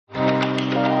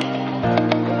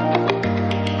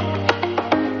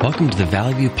welcome to the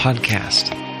Valley View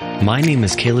Podcast. My name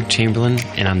is Caleb Chamberlain,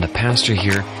 and I'm the pastor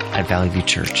here at Valley View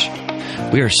Church.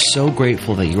 We are so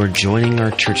grateful that you are joining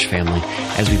our church family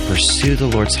as we pursue the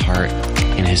Lord's heart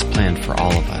and His plan for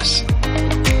all of us.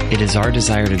 It is our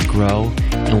desire to grow,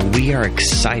 and we are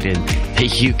excited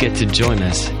that you get to join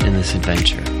us in this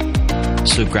adventure.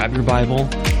 So grab your Bible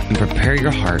and prepare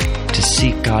your heart to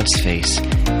seek God's face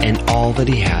and all that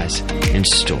He has in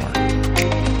store.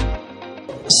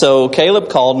 So Caleb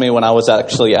called me when I was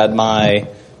actually at my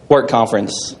work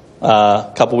conference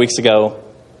a couple weeks ago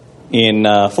in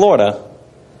Florida.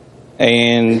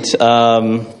 And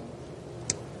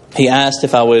he asked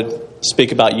if I would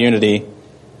speak about unity.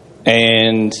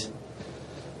 And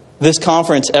this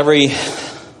conference, every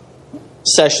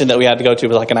session that we had to go to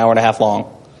was like an hour and a half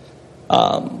long,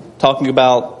 talking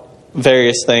about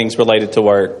various things related to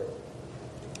work.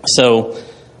 So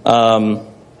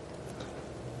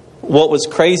what was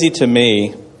crazy to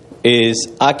me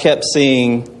is I kept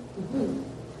seeing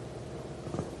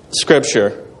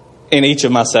scripture in each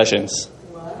of my sessions.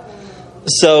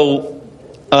 So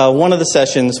one of the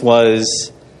sessions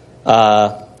was,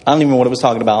 I don't even know what it was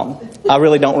talking about. I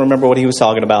really don't remember what he was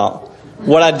talking about.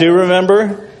 What I do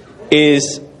remember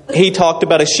is he talked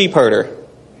about a sheep herder.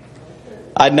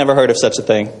 I'd never heard of such a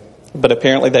thing, but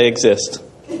apparently they exist.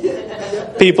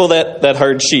 People that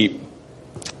herd sheep.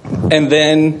 And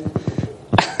then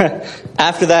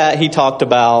after that, he talked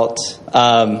about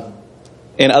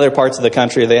in other parts of the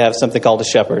country, they have something called a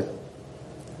shepherd.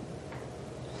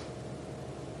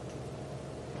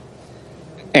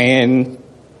 And,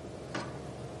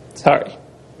 sorry.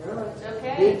 It's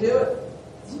okay. You do it.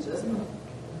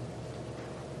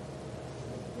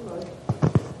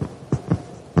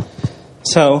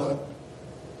 So,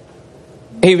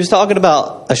 he was talking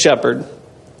about a shepherd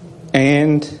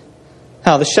and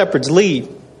how the shepherds lead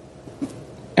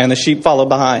and the sheep follow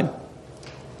behind.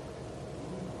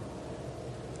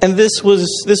 And this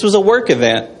was a work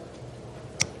event.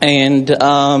 And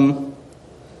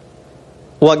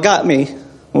what got me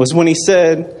was when he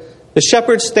said, the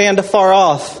shepherds stand afar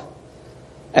off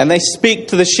and they speak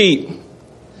to the sheep,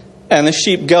 and the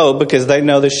sheep go because they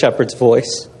know the shepherd's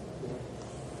voice.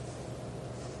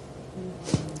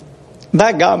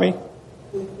 That got me.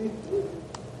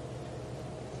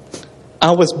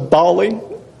 I was bawling,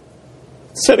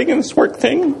 sitting in this work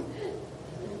thing.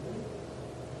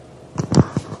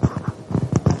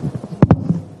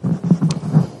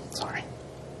 Sorry.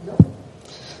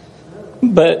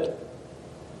 But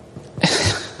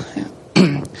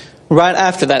right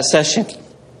after that session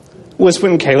was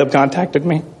when Caleb contacted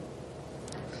me.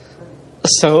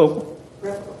 So,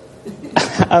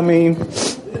 I mean,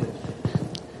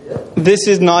 this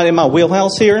is not in my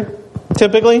wheelhouse here,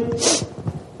 typically. It's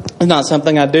not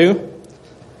something I do.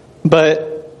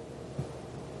 But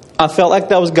I felt like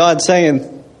that was God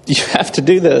saying, you have to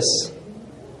do this.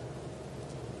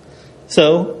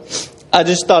 So I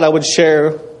just thought I would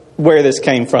share where this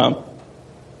came from.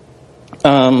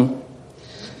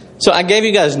 So I gave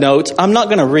you guys notes. I'm not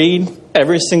going to read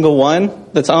every single one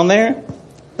that's on there.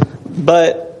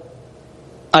 But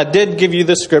I did give you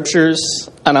the scriptures,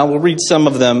 and I will read some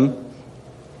of them.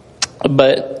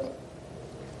 But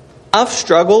I've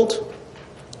struggled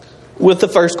with the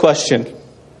first question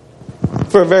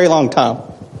for a very long time.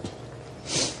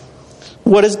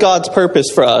 What is God's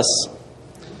purpose for us?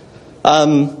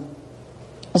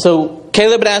 So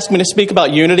Caleb had asked me to speak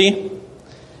about unity.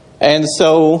 And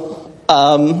so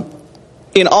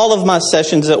in all of my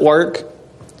sessions at work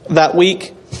that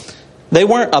week, they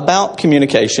weren't about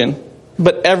communication,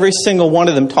 but every single one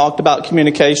of them talked about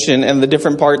communication and the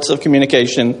different parts of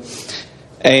communication.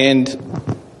 And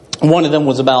one of them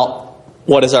was about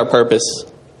what is our purpose.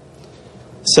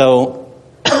 So,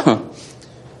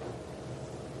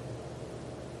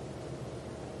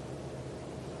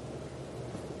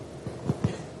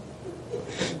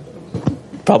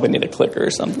 probably need a clicker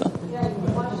or something.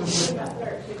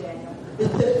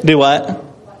 Do what?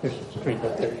 There's a screen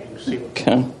up there. You can see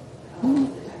what.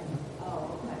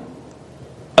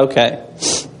 Okay.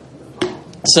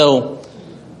 So,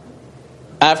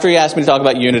 after he asked me to talk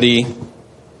about unity,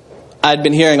 I'd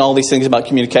been hearing all these things about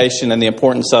communication and the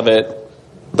importance of it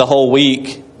the whole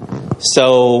week.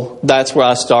 So that's where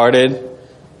I started.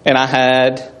 And I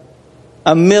had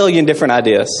a million different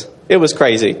ideas. It was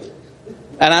crazy.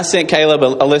 And I sent Caleb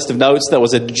a list of notes that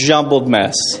was a jumbled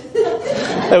mess.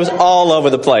 It was all over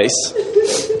the place.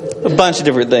 A bunch of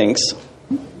different things.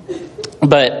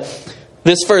 But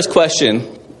this first question,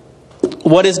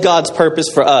 what is God's purpose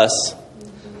for us?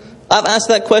 I've asked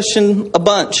that question a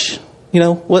bunch. You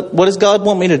know, what does God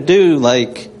want me to do?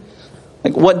 Like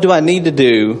what do I need to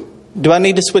do? Do I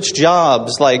need to switch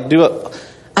jobs? I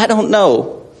don't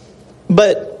know.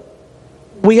 But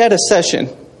we had a session,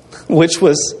 which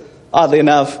was, oddly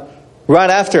enough, right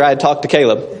after I had talked to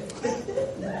Caleb.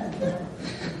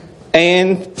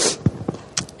 And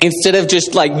instead of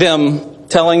just like them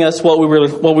telling us what we were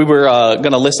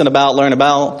going to learn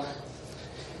about,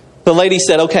 the lady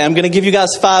said, okay, I'm going to give you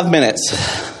guys 5 minutes,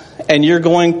 and you're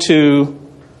going to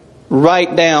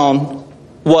write down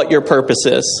what your purpose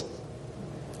is.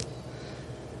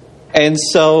 And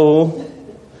so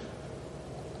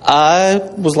I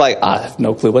was like, I have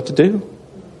no clue what to do.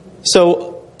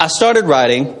 So I started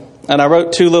writing, and I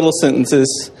wrote 2 little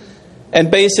sentences, and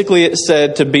basically it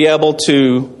said to be able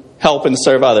to help and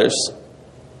serve others.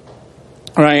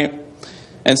 Right?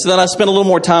 And so then I spent a little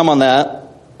more time on that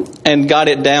and got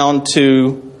it down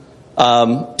to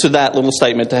that little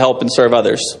statement, to help and serve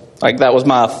others. Like, that was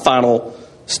my final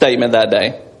statement that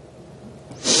day.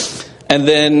 And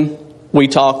then we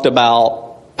talked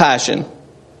about passion.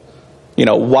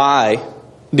 Why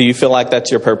do you feel like that's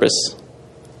your purpose?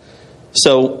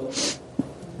 So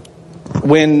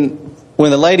when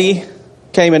the lady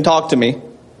came and talked to me,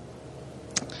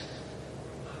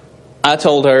 I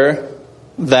told her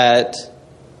that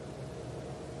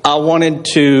I wanted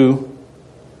to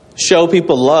show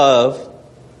people love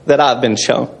that I've been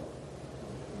shown.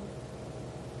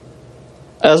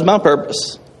 That was my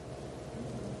purpose.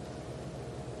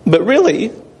 But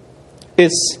really,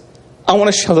 I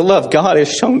want to show the love God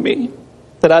has shown me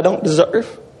that I don't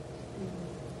deserve.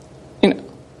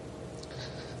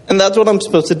 And that's what I'm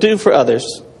supposed to do for others.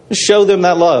 Show them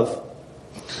that love.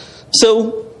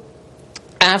 So,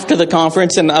 after the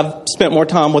conference, and I've spent more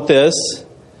time with this,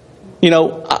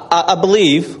 I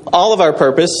believe all of our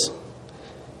purpose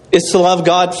is to love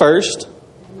God first,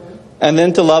 and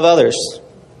then to love others.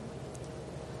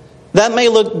 That may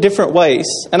look different ways.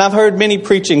 And I've heard many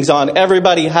preachings on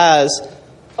everybody has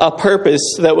a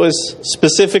purpose that was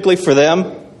specifically for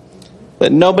them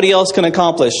that nobody else can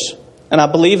accomplish. And I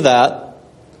believe that.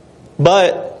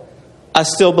 But I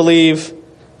still believe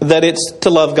that it's to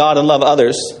love God and love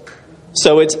others.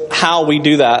 So it's how we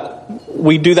do that.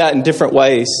 We do that in different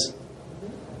ways.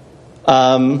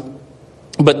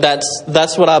 But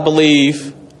that's what I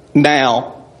believe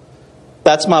now.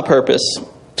 That's my purpose.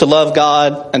 To love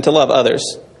God and to love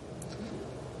others.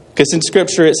 Because in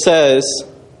Scripture it says,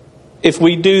 if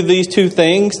we do these 2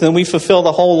 things, then we fulfill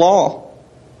the whole law.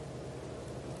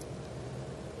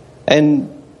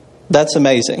 And that's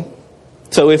amazing.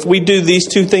 So if we do these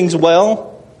 2 things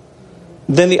well,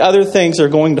 then the other things are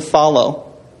going to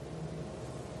follow.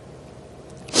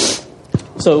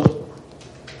 So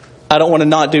I don't want to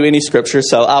not do any Scripture,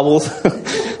 so I will...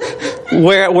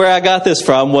 Where I got this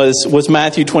from was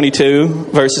Matthew 22,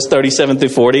 verses 37 through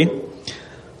 40.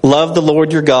 Love the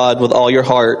Lord your God with all your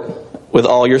heart, with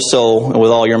all your soul, and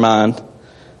with all your mind.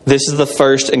 This is the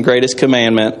first and greatest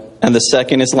commandment, and the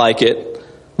second is like it.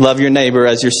 Love your neighbor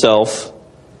as yourself.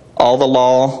 All the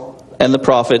law and the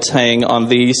prophets hang on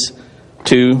these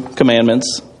 2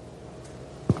 commandments.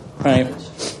 Right.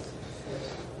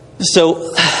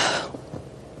 So,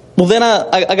 well, then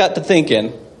I got to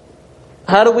thinking,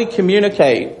 how do we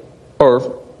communicate?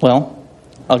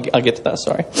 I'll get to that,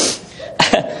 sorry.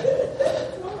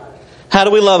 How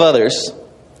do we love others?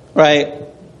 Right?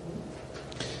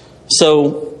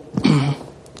 So,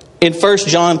 in 1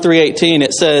 John 3:18,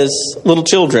 it says, little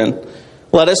children,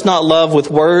 let us not love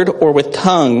with word or with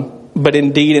tongue, but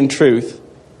in deed and truth.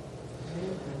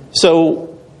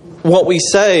 So, what we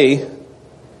say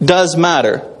does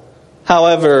matter.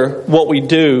 However, what we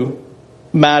do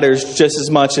matters just as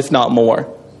much, if not more.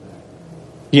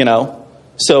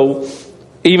 So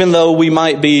even though we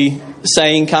might be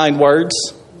saying kind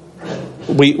words,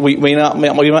 we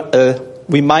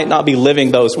might not be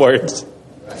living those words.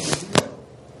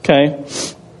 Okay.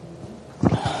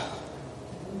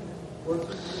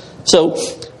 So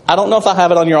I don't know if I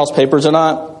have it on your all's papers or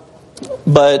not,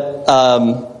 but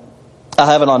I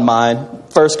have it on mine.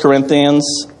 1 Corinthians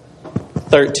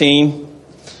 13,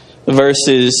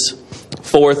 verses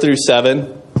 4 through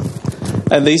 7.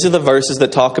 And these are the verses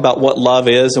that talk about what love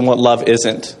is and what love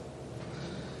isn't.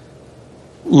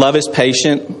 Love is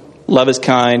patient. Love is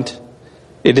kind.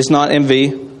 It does not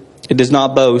envy. It does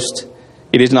not boast.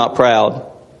 It is not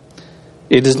proud.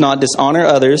 It does not dishonor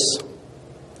others.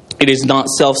 It is not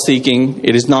self-seeking.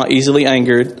 It is not easily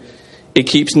angered. It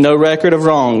keeps no record of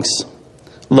wrongs.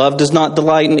 Love does not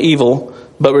delight in evil,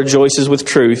 but rejoices with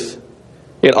truth.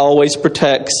 It always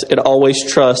protects. It always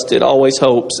trusts. It always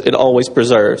hopes. It always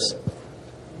preserves.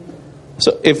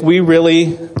 So if we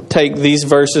really take these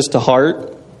verses to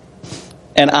heart,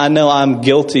 and I know I'm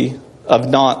guilty of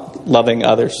not loving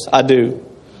others. I do.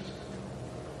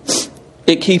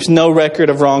 It keeps no record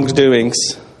of wrongdoings.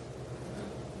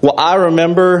 Well, I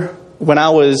remember when I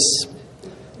was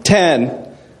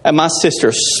 10 and my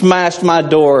sister smashed my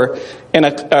door and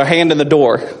her hand in the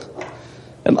door.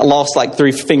 And I lost like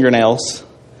 3 fingernails.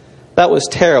 That was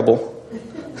terrible.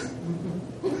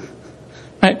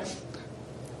 Right?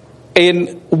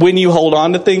 And when you hold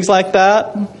on to things like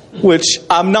that, which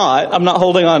I'm not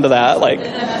holding on to that. Like,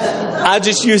 I'm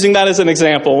just using that as an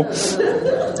example.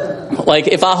 Like,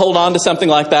 if I hold on to something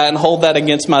like that and hold that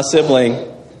against my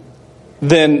sibling,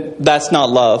 then that's not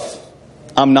love.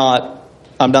 I'm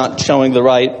not showing the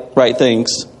right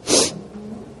things.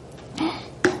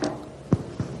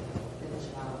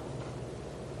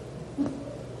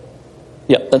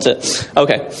 Yep, that's it.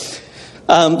 Okay.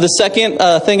 The second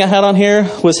thing I had on here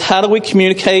was, how do we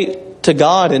communicate to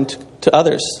God and to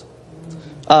others?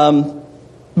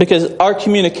 Because our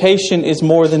communication is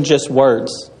more than just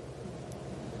words.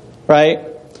 Right?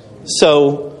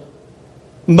 So,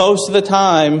 most of the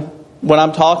time, when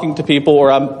I'm talking to people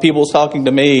or people's talking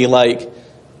to me, like,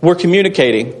 we're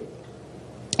communicating.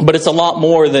 But it's a lot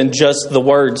more than just the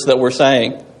words that we're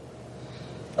saying.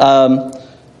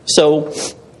 So,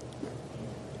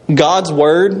 God's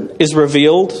Word is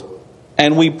revealed,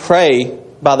 and we pray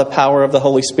by the power of the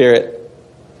Holy Spirit.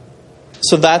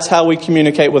 So that's how we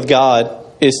communicate with God,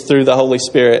 is through the Holy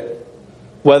Spirit.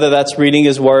 Whether that's reading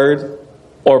His Word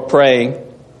or praying.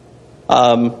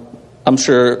 I'm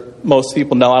sure most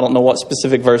people know, I don't know what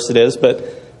specific verse it is, but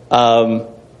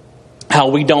how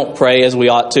we don't pray as we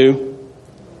ought to.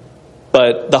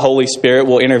 But the Holy Spirit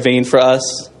will intervene for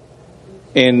us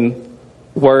in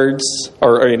words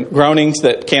or in groanings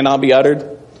that cannot be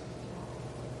uttered.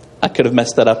 I could have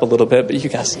messed that up a little bit, but you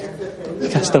guys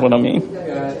know what I mean.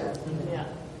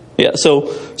 Yeah,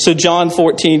 so John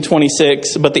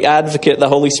 14:26, but the Advocate, the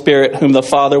Holy Spirit, whom the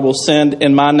Father will send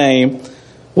in my name,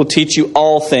 will teach you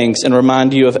all things and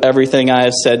remind you of everything I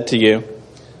have said to you.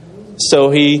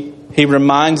 So he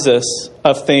reminds us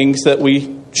of things that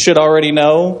we should already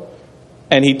know,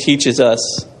 and he teaches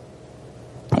us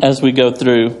as we go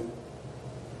through.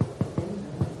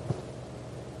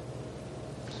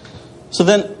 So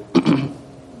then,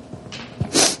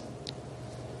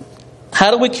 how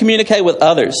do we communicate with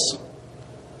others?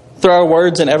 Through our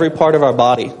words in every part of our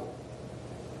body.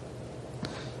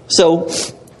 So,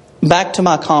 back to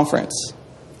my conference.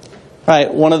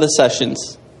 Right, one of the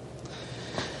sessions.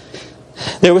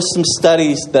 There was some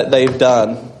studies that they've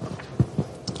done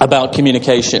about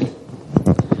communication.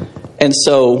 And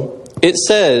so, it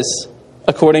says,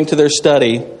 according to their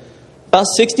study, about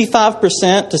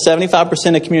 65% to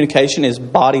 75% of communication is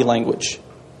body language.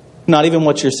 Not even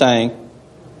what you're saying.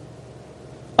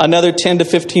 Another 10 to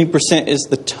 15% is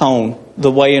the tone, the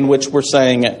way in which we're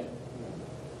saying it.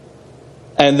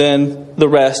 And then the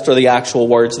rest are the actual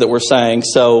words that we're saying.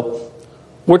 So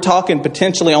we're talking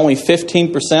potentially only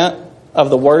 15% of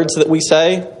the words that we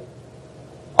say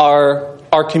are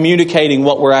communicating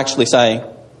what we're actually saying.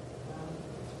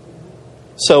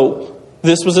 So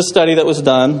this was a study that was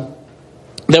done.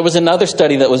 There was another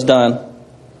study that was done.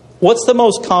 What's the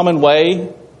most common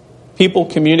way people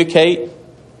communicate,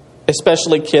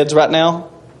 especially kids right now?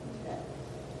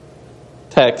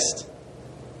 Text.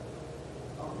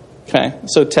 Okay,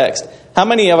 so text. How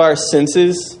many of our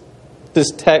senses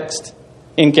does text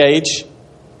engage?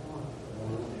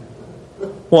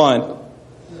 1.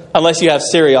 Unless you have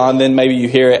Siri on, then maybe you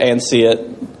hear it and see it.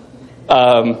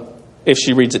 If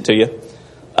she reads it to you.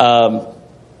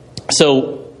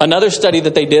 So another study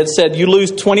that they did said you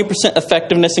lose 20%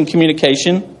 effectiveness in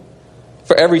communication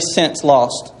for every sense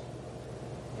lost.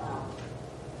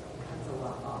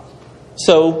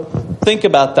 So think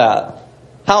about that.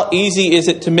 How easy is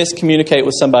it to miscommunicate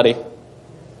with somebody?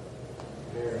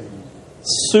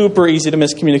 Super easy to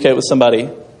miscommunicate with somebody.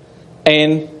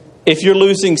 And if you're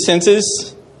losing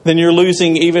senses, then you're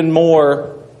losing even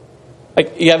more,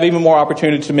 like you have even more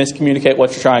opportunity to miscommunicate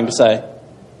what you're trying to say.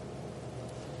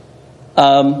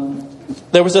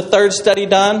 There was a third study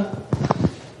done,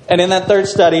 and in that third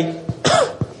study,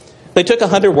 they took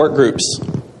 100 work groups.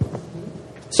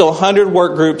 So 100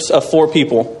 work groups of 4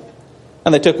 people,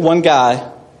 and they took one guy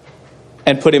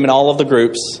and put him in all of the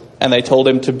groups, and they told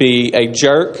him to be a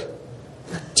jerk,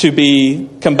 to be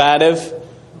combative,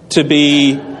 to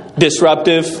be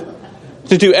disruptive,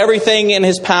 to do everything in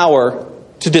his power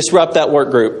to disrupt that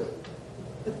work group.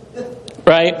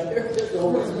 Right?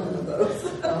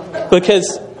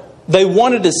 Because they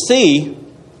wanted to see,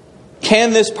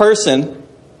 can this person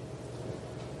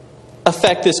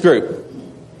affect this group?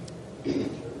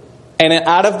 And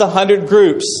out of the 100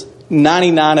 groups,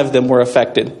 99 of them were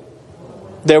affected.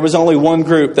 there was only one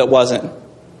group that wasn't.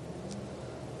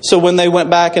 So when they went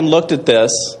back and looked at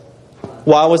this,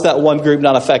 why was that one group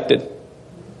not affected?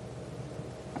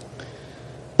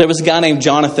 There was a guy named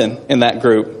Jonathan in that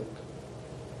group.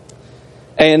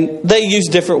 And they use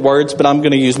different words, but I'm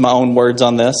going to use my own words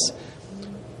on this.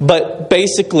 But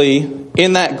basically,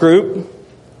 in that group,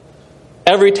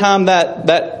 every time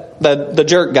the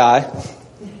jerk guy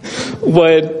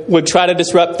would try to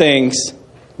disrupt things,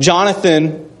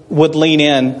 Jonathan would lean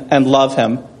in and love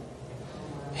him.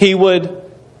 He would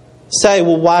say,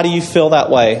 well, why do you feel that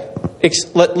way?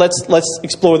 Let's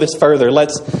explore this further.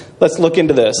 Let's look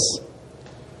into this.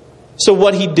 So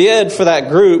what he did for that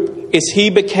group is he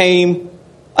became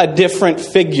a different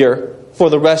figure for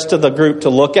the rest of the group to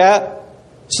look at,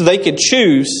 so they could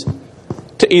choose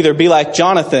to either be like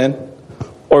Jonathan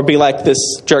or be like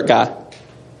this jerk guy.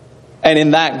 And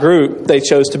in that group, they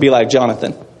chose to be like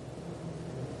Jonathan.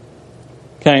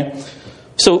 Okay?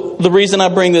 So the reason I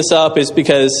bring this up is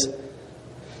because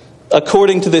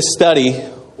according to this study,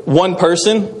 one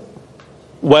person,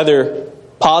 whether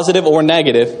positive or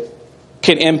negative,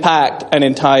 can impact an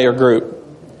entire group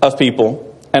of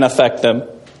people and affect them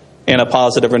in a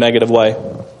positive or negative way.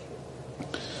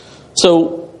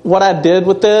 So what I did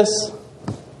with this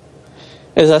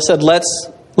is I said, let's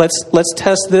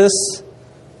test this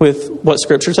with what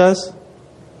Scripture says.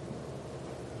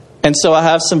 And so I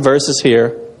have some verses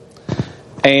here,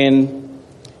 and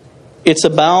it's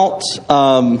about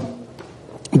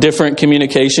different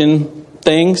communication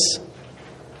things.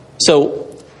 So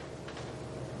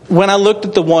when I looked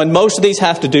at the one, most of these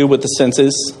have to do with the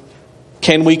senses.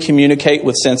 Can we communicate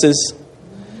with senses?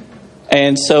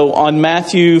 And so on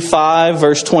Matthew 5,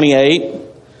 verse 28, it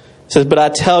says, "But I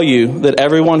tell you that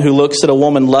everyone who looks at a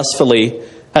woman lustfully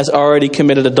has already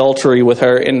committed adultery with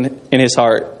her in his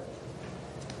heart."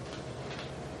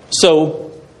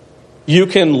 So you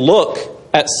can look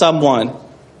at someone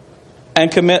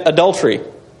and commit adultery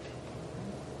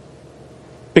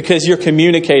because you're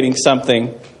communicating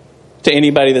something to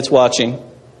anybody that's watching.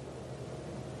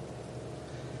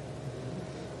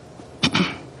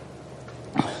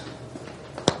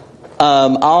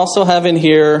 I also have in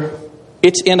here,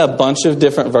 it's in a bunch of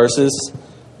different verses,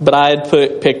 but I had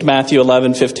picked Matthew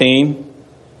 11:15,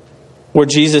 where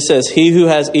Jesus says, "He who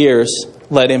has ears,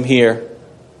 let him hear."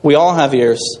 We all have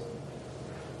ears.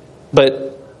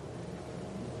 But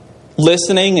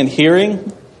listening and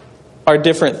hearing are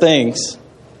different things.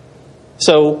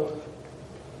 So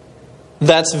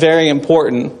that's very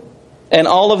important. And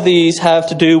all of these have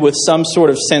to do with some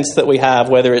sort of sense that we have,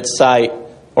 whether it's sight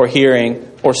or hearing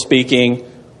or speaking.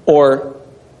 Or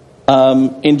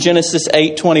in Genesis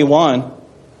 8:21,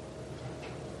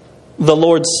 the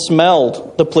Lord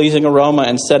smelled the pleasing aroma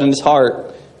and said in his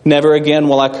heart, "Never again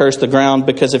will I curse the ground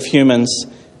because of humans,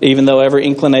 even though every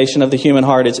inclination of the human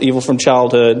heart is evil from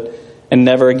childhood, and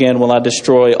never again will I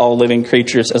destroy all living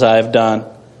creatures as I have done."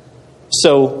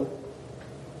 So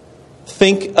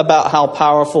think about how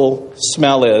powerful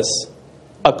smell is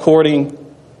according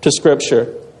to Scripture.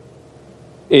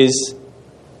 Is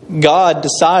God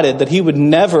decided that he would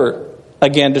never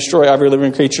again destroy every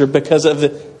living creature because of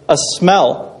a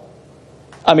smell.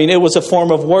 I mean, it was a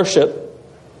form of worship.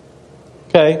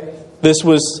 Okay? This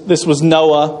was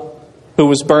Noah who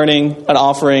was burning an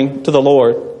offering to the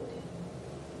Lord.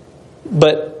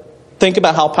 But think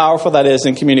about how powerful that is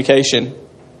in communication.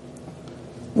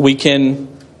 We can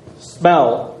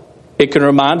smell. It can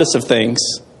remind us of things.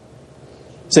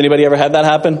 Has anybody ever had that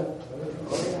happen?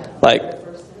 Like,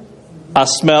 I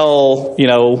smell,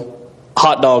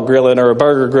 hot dog grilling or a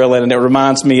burger grilling, and it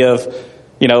reminds me of,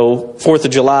 4th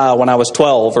of July when I was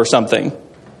 12 or something.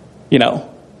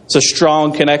 It's a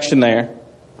strong connection there.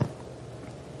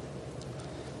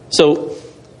 So,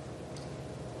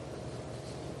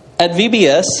 at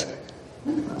VBS,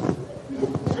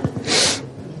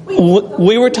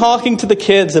 we were talking to the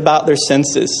kids about their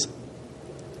senses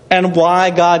and why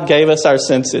God gave us our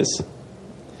senses.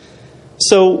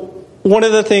 So, one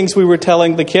of the things we were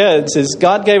telling the kids is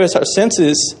God gave us our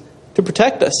senses to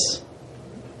protect us.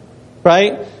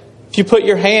 Right? If you put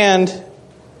your hand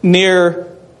near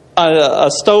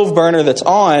a stove burner that's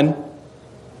on,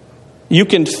 you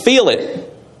can feel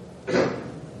it.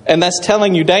 And that's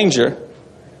telling you danger.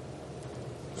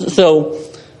 So,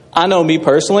 I know me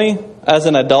personally, as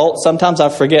an adult, sometimes I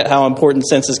forget how important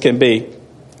senses can be.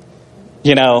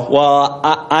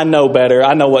 I know better.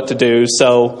 I know what to do.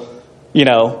 So,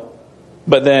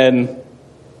 but then,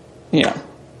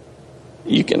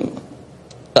 you can,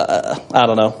 I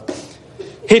don't know,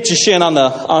 hit your shin on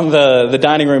the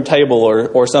dining room table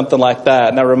or something like that.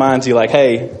 And that reminds you, like,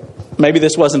 hey, maybe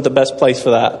this wasn't the best place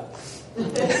for that.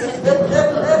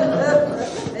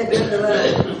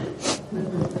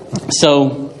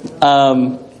 So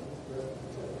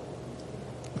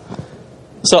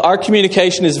our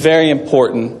communication is very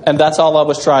important, and that's all I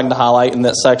was trying to highlight in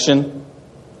that section.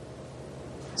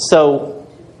 So,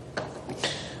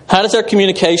 how does our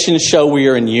communication show we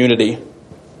are in unity?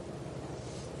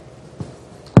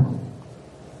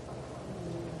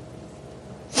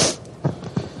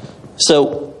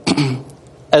 So,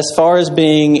 as far as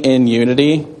being in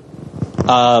unity,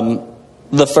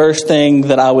 the first thing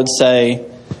that I would say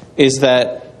is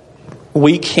that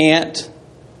we can't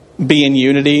be in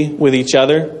unity with each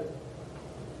other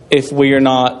if we are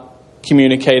not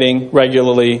communicating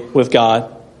regularly with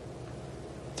God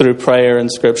through prayer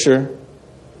and Scripture.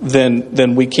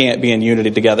 Then we can't be in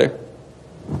unity together.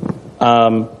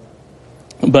 But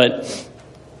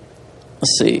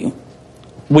let's see.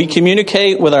 We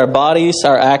communicate with our bodies,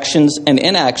 our actions, and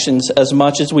inactions as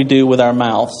much as we do with our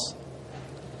mouths.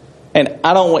 And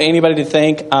I don't want anybody to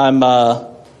think I'm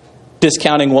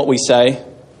discounting what we say,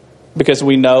 because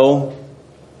we know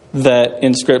that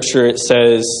in Scripture it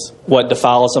says what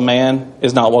defiles a man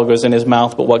is not what goes in his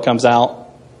mouth, but what comes out.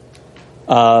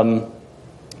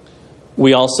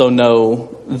 We also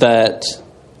know that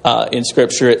in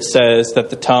Scripture it says that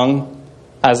the tongue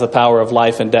has the power of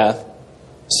life and death.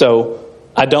 So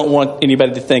I don't want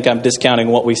anybody to think I'm discounting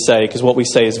what we say, because what we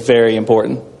say is very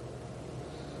important.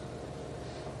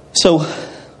 So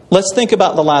let's think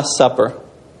about the Last Supper.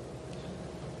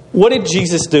 What did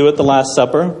Jesus do at the Last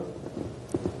Supper?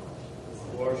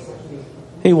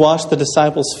 He washed the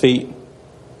disciples' feet.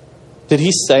 Did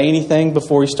he say anything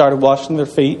before he started washing their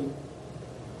feet?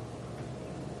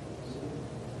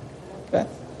 Okay.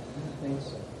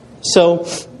 So,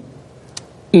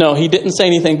 no, he didn't say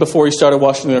anything before he started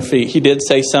washing their feet. He did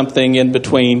say something in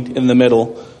between, in the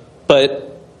middle.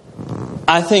 But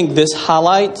I think this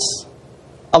highlights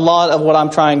a lot of what I'm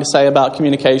trying to say about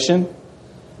communication,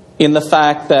 in the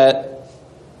fact that,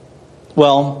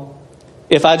 well,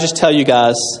 if I just tell you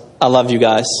guys, I love you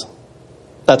guys,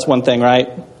 that's one thing, right?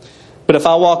 But if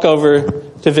I walk over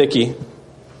to Vicky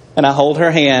and I hold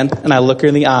her hand and I look her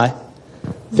in the eye,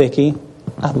 Vicky,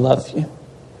 I love you.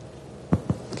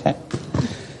 Okay.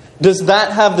 Does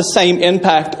that have the same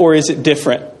impact, or is it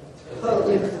different?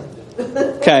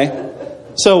 Okay.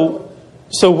 So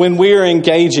when we're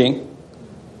engaging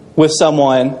with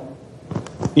someone,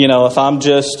 if I'm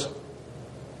just,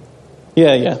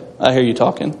 yeah, I hear you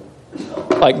talking.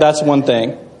 Like, that's one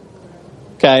thing.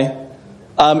 Okay?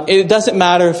 It doesn't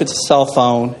matter if it's a cell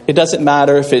phone. It doesn't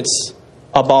matter if it's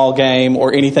a ball game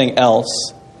or anything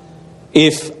else.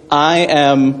 If I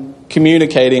am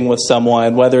communicating with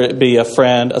someone, whether it be a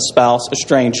friend, a spouse, a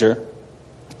stranger,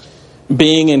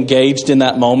 being engaged in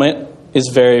that moment is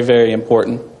very, very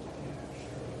important.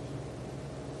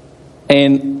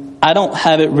 And I don't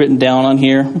have it written down on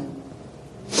here,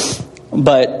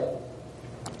 but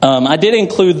I did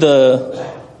include the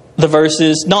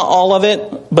verses, not all of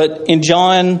it, but in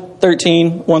John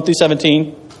 13, 1 through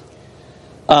 17,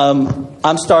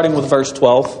 I'm starting with verse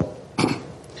 12.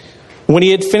 When he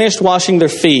had finished washing their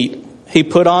feet, he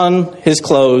put on his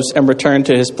clothes and returned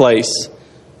to his place.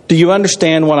 Do you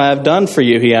understand what I have done for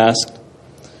you? He asked.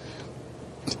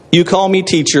 You call me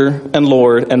teacher and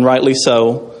Lord, and rightly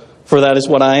so, for that is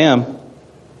what I am.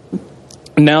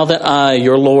 Now that I,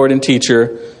 your Lord and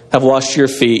teacher, have washed your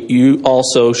feet, you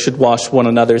also should wash one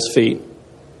another's feet.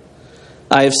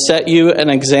 I have set you an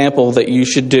example that you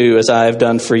should do as I have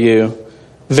done for you.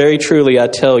 Very truly, I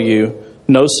tell you,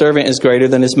 no servant is greater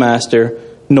than his master,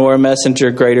 nor a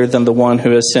messenger greater than the one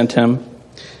who has sent him.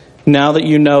 Now that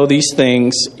you know these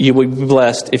things, you will be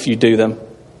blessed if you do them.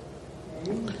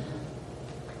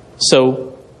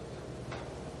 So,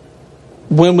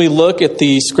 when we look at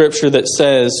the scripture that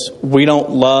says we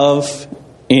don't love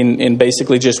in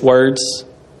basically just words,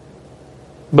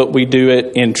 but we do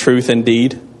it in truth and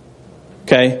deed,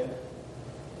 okay?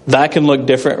 That can look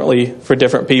differently for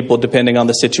different people depending on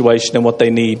the situation and what they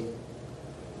need.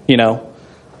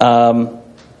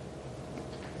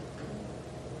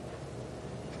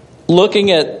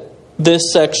 Looking at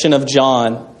this section of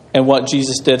John and what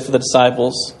Jesus did for the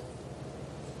disciples,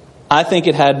 I think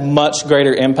it had much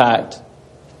greater impact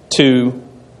to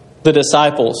the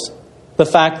disciples. The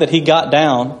fact that he got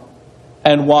down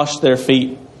and washed their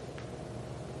feet.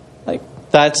 Like,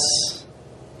 that's...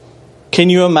 Can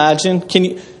you imagine? Can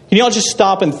you all just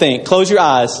stop and think? Close your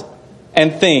eyes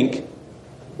and think,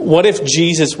 what if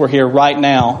Jesus were here right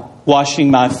now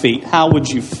washing my feet? How would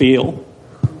you feel?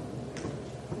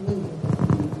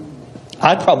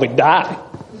 I'd probably die.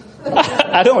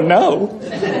 I don't know.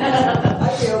 I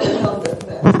feel overwhelmed with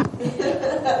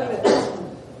that.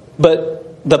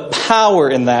 But the power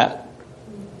in that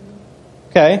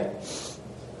Okay?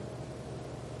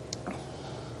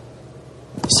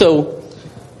 So,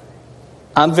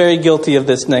 I'm very guilty of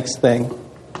this next thing.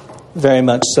 Very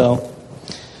much so.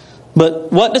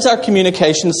 But what does our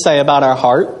communication say about our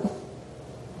heart?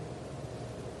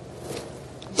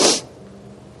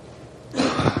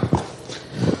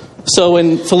 So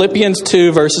in Philippians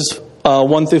 2, verses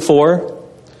 1 through 4,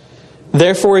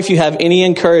 therefore, if you have any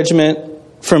encouragement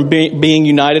from being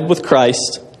united with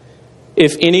Christ,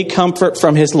 if any comfort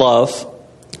from His love,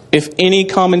 if any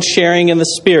common sharing in the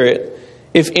Spirit,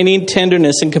 if any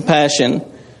tenderness and compassion,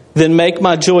 then make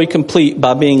my joy complete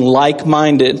by being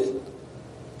like-minded,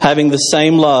 having the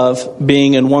same love,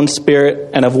 being in one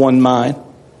spirit and of one mind.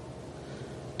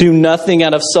 Do nothing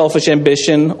out of selfish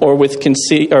ambition or with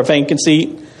conceit or vain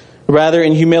conceit. Rather,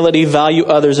 in humility, value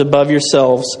others above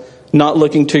yourselves, not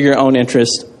looking to your own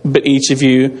interest, but each of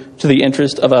you to the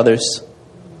interest of others.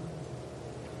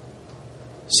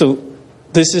 So,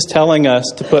 this is telling us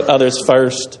to put others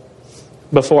first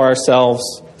before ourselves.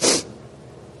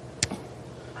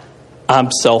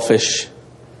 I'm selfish.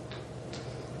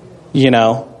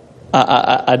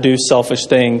 I do selfish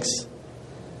things.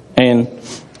 And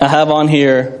I have on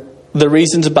here the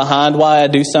reasons behind why I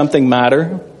do something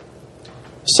matter.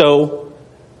 So,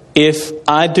 if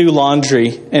I do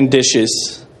laundry and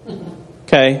dishes,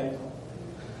 okay,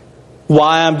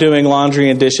 why I'm doing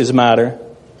laundry and dishes matter.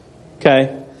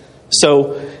 Okay?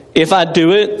 So, if I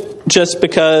do it just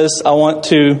because I want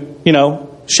to,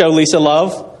 show Lisa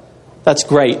love, that's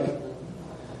great.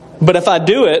 But if I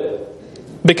do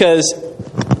it because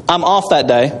I'm off that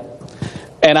day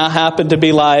and I happen to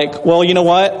be like, well, you know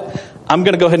what? I'm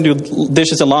going to go ahead and do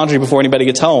dishes and laundry before anybody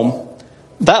gets home.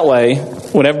 That way,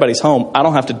 when everybody's home, I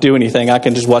don't have to do anything. I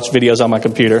can just watch videos on my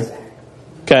computer.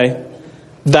 Okay?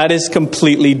 That is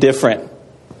completely different.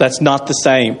 That's not the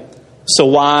same. So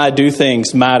why I do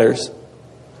things matters.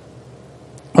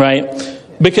 Right?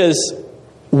 Because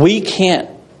we can't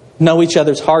know each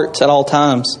other's hearts at all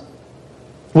times.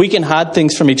 We can hide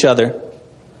things from each other.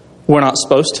 We're not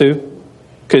supposed to,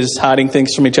 because hiding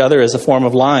things from each other is a form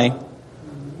of lying.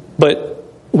 But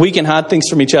we can hide things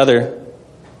from each other,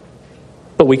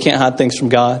 but we can't hide things from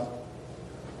God.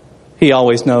 He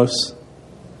always knows.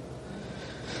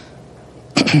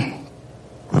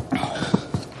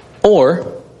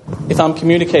 Or, if I'm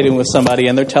communicating with somebody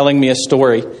and they're telling me a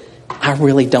story I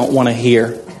really don't want to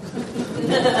hear.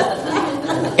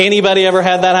 Anybody ever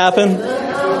had that happen?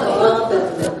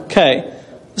 Okay.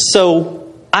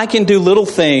 So, I can do little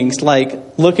things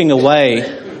like looking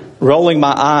away, rolling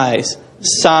my eyes,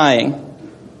 sighing.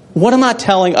 What am I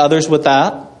telling others with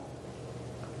that?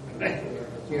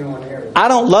 I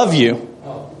don't love you.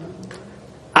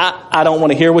 I don't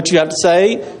want to hear what you have to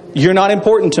say. You're not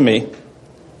important to me.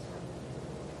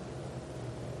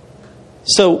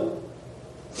 So,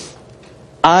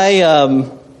 I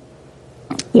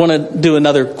want to do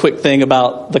another quick thing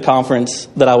about the conference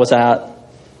that I was at.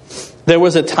 There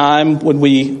was a time when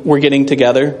we were getting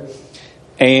together,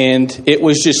 and it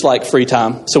was just like free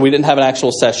time. So we didn't have an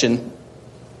actual session.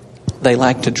 They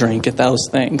like to drink at those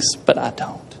things, but I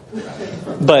don't.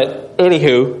 But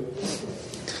anywho,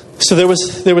 so there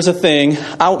was a thing.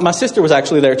 My sister was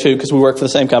actually there too because we worked for the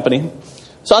same company.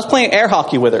 So I was playing air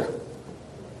hockey with her.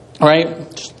 Right?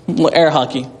 Just air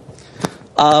hockey.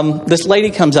 This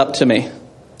lady comes up to me.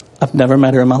 I've never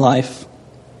met her in my life.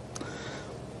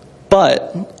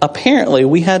 But apparently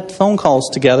we had phone calls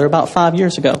together about 5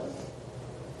 years ago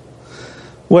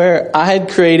where I had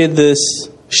created this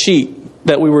sheet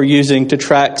that we were using to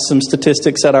track some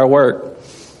statistics at our work.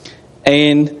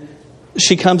 And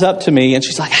she comes up to me and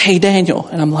she's like, "Hey, Daniel."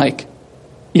 And I'm like,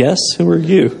 "Yes, who are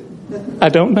you?" "I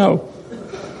don't know."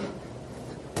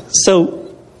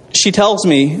 So she tells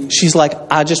me, she's like,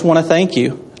 "I just want to thank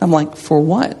you." I'm like, "For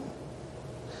what?"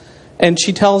 And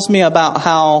she tells me about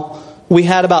how we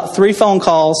had about 3 phone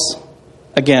calls,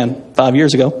 again, 5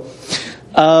 years ago.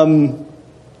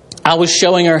 I was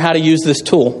showing her how to use this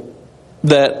tool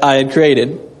that I had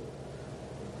created.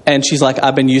 And she's like,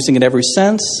 "I've been using it ever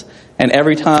since. And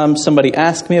every time somebody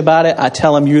asks me about it, I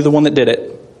tell them you're the one that did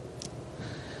it."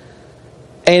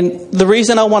 And the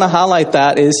reason I want to highlight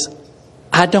that is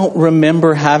I don't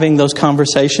remember having those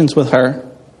conversations with her.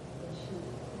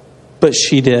 But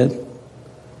she did.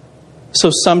 So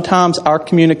sometimes our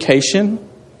communication,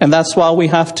 and that's why we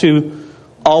have to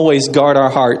always guard our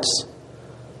hearts.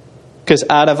 Because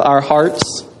out of our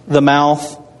hearts, the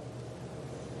mouth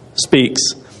speaks.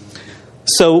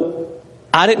 So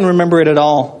I didn't remember it at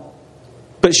all,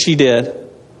 but she did.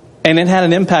 And it had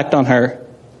an impact on her.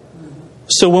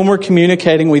 So when we're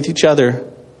communicating with each other,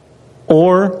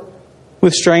 or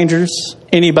with strangers,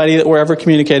 anybody that we're ever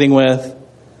communicating with,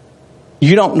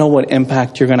 you don't know what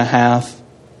impact you're going to have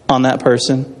on that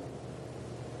person.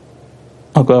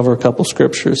 I'll go over a couple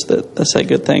scriptures that say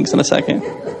good things in a second.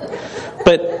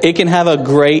 But it can have a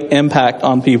great impact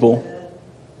on people.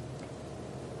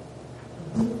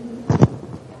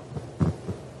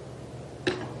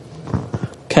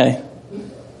 Okay.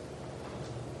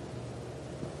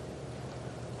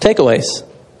 Takeaways.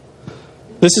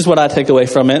 This is what I take away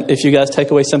from it. If you guys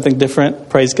take away something different,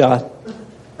 praise God.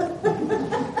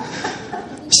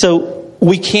 So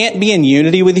we can't be in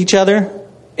unity with each other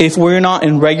if we're not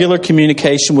in regular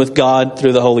communication with God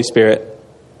through the Holy Spirit.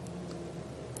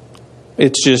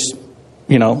 It's just,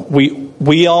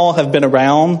 we all have been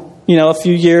around, a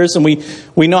few years, and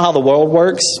we know how the world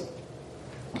works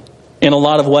in a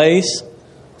lot of ways.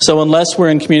 So unless we're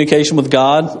in communication with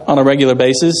God on a regular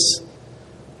basis,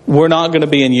 we're not going to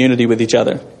be in unity with each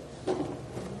other.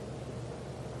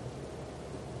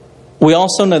 We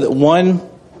also know that one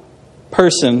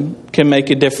person can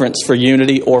make a difference for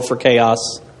unity or for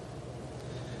chaos.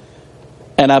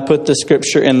 And I put the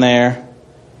scripture in there,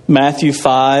 Matthew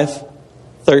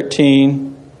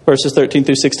 5:13, verses 13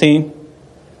 through 16.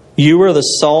 You are the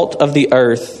salt of the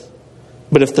earth,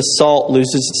 but if the salt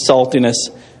loses its saltiness,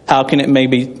 how can it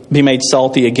be made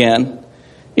salty again?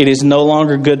 It is no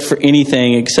longer good for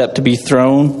anything except to be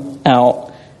thrown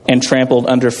out and trampled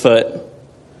underfoot.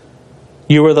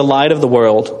 You are the light of the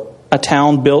world. A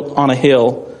town built on a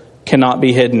hill cannot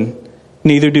be hidden.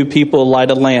 Neither do people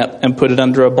light a lamp and put it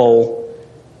under a bowl.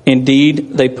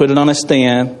 Indeed, they put it on its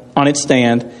stand, and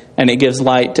it gives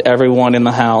light to everyone in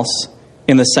the house.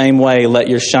 In the same way, let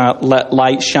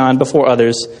light shine before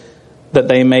others, that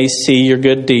they may see your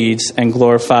good deeds and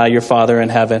glorify your Father in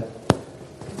heaven.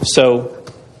 So,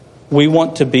 we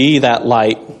want to be that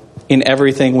light in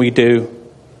everything we do.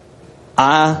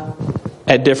 I,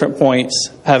 at different points,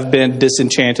 have been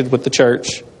disenchanted with the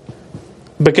church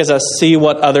because I see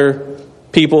what other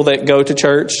people that go to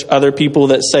church, other people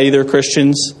that say they're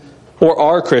Christians or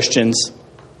are Christians,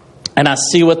 and I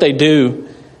see what they do,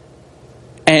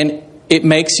 and it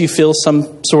makes you feel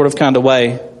some sort of kind of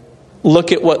way.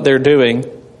 Look at what they're doing.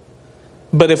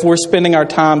 But if we're spending our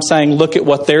time saying, look at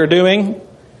what they're doing,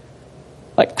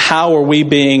 like how are we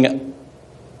being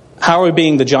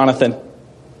the Jonathan?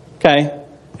 Okay?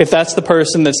 If that's the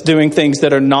person that's doing things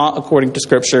that are not according to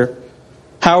Scripture,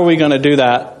 how are we going to do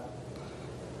that?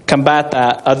 Combat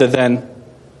that other than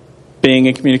being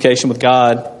in communication with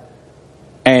God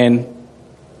and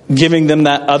giving them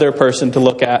that other person to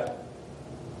look at.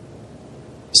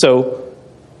 So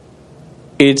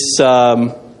it's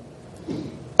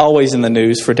always in the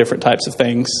news for different types of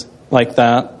things like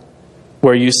that,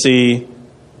 where you see,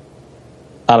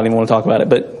 I don't even want to talk about it,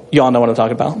 but y'all know what I'm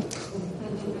talking about.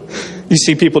 You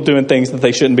see people doing things that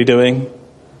they shouldn't be doing,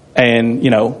 and,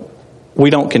 we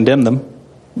don't condemn them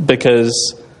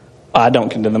because I don't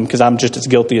condemn them because I'm just as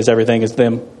guilty as everything as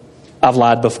them. I've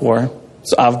lied before,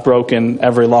 so I've broken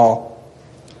every law.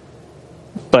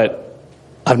 But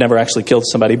I've never actually killed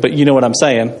somebody, but you know what I'm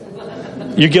saying.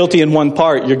 You're guilty in one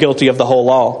part, you're guilty of the whole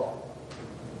law.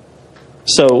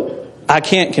 So I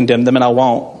can't condemn them, and I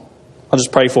won't. I'll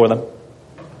just pray for them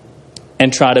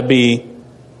and try to be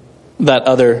that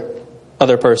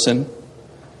other person.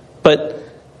 But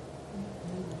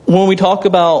when we talk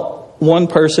about one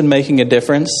person making a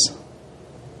difference,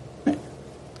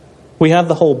 we have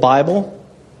the whole Bible.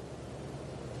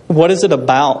 What is it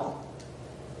about?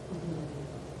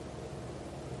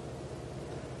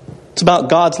 It's about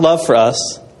God's love for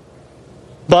us,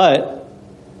 but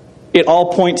it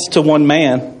all points to one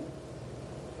man.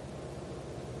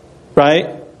 Right?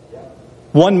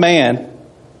 One man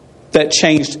that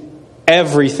changed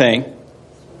everything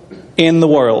in the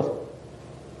world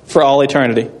for all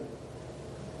eternity.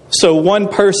 So one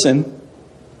person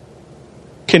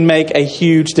can make a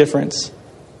huge difference.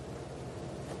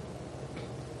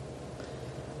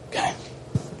 Okay.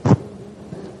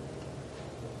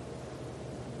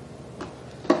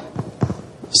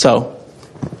 So,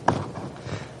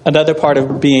 another part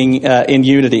of being in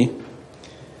unity,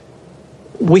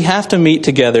 we have to meet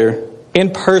together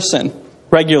in person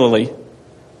regularly,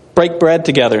 break bread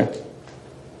together.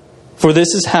 For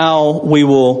this is how we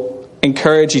will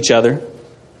encourage each other,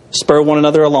 spur one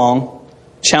another along,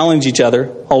 challenge each other,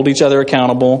 hold each other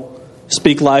accountable,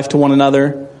 speak life to one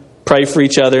another, pray for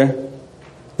each other.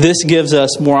 This gives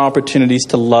us more opportunities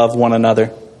to love one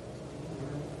another.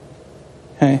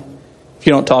 Okay? If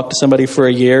you don't talk to somebody for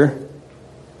a year,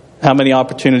 how many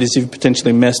opportunities have you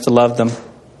potentially missed to love them?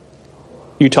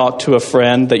 You talk to a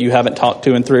friend that you haven't talked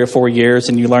to in 3 or 4 years,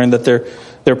 and you learn that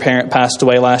their parent passed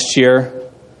away last year,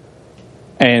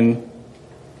 and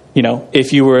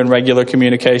if you were in regular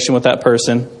communication with that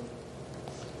person,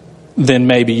 then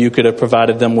maybe you could have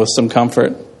provided them with some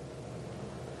comfort.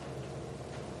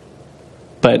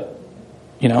 But,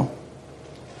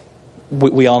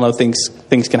 we all know things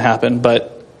can happen,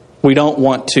 but we don't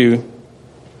want to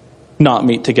not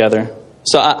meet together.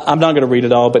 So I'm not going to read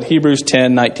it all, but Hebrews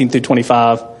 10, 19 through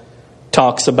 25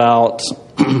 talks about...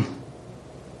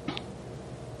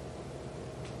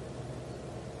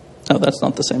 Oh, that's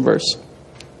not the same verse.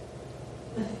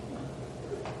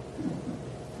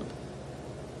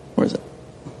 Where is it?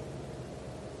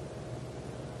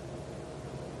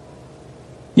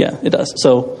 Yeah, it does.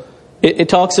 So it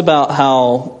talks about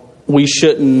how we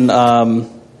shouldn't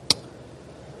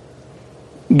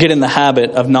get in the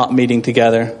habit of not meeting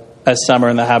together, as some are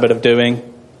in the habit of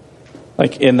doing,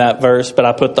 like in that verse. But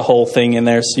I put the whole thing in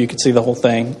there so you could see the whole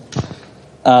thing.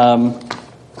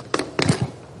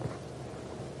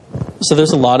 So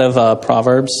there's a lot of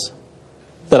Proverbs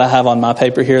that I have on my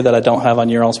paper here that I don't have on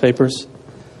your all's papers,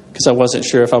 because I wasn't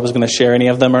sure if I was going to share any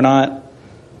of them or not.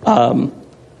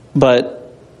 But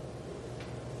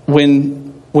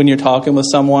when you're talking with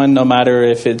someone, no matter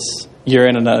if it's you're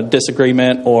in a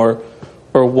disagreement or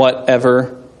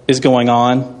whatever is going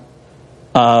on,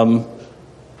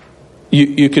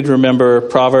 you could remember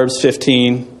Proverbs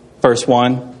 15, verse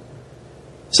 1.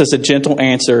 It says, "A gentle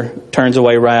answer turns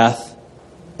away wrath,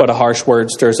 but a harsh word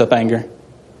stirs up anger."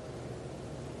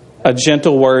 A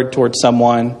gentle word towards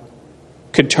someone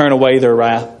could turn away their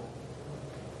wrath.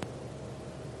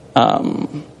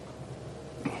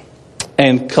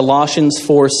 And Colossians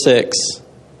 4:6,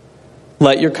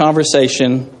 "Let your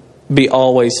conversation be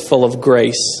always full of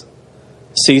grace,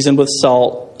 seasoned with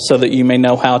salt, so that you may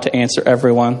know how to answer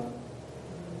everyone."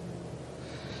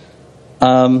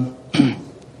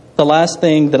 The last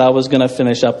thing that I was going to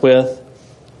finish up with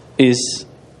is,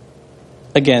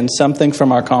 again, something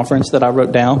from our conference that I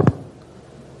wrote down.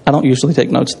 I don't usually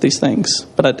take notes of these things,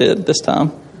 but I did this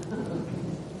time.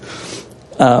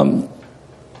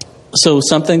 So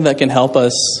something that can help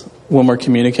us when we're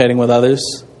communicating with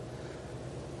others.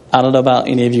 I don't know about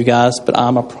any of you guys, but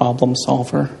I'm a problem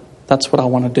solver. That's what I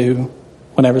want to do.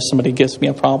 Whenever somebody gives me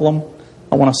a problem,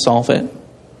 I want to solve it.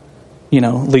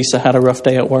 Lisa had a rough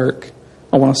day at work.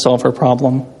 I want to solve her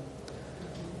problem.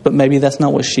 But maybe that's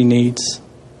not what she needs.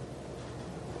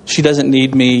 She doesn't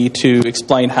need me to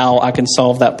explain how I can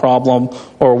solve that problem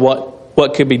or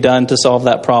what could be done to solve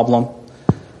that problem.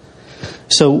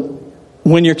 So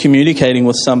when you're communicating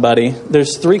with somebody,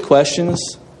 there's 3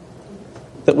 questions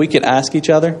that we could ask each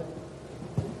other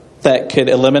that could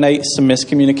eliminate some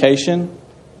miscommunication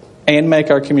and make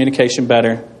our communication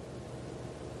better.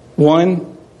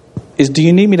 One is, do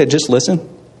you need me to just listen?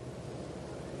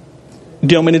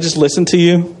 Do you want me to just listen to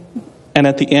you? And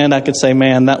at the end, I could say,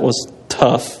 man, that was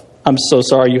tough. I'm so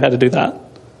sorry you had to do that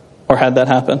or had that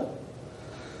happen.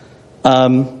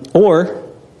 Or,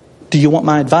 do you want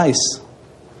my advice?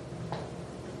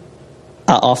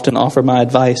 I often offer my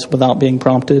advice without being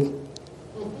prompted.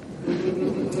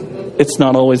 It's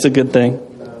not always a good thing.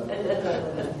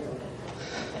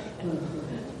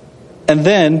 And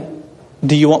then,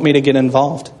 do you want me to get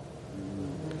involved?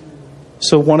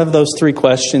 So one of those 3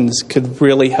 questions could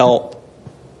really help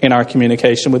in our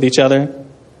communication with each other.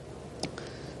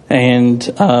 And,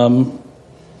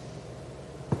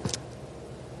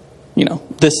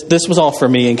 this was all for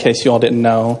me in case you all didn't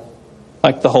know.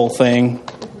 Like the whole thing.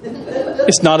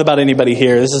 It's not about anybody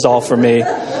here. This is all for me.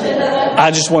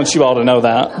 I just want you all to know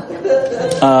that.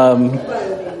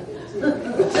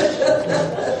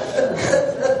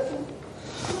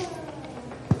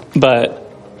 But,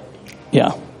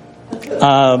 yeah.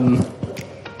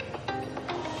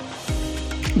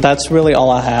 That's really all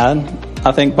I had.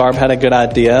 I think Barb had a good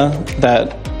idea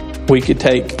that we could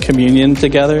take communion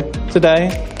together today,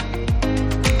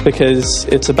 because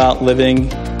it's about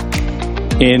living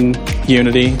in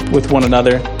unity with one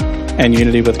another and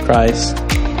unity with Christ.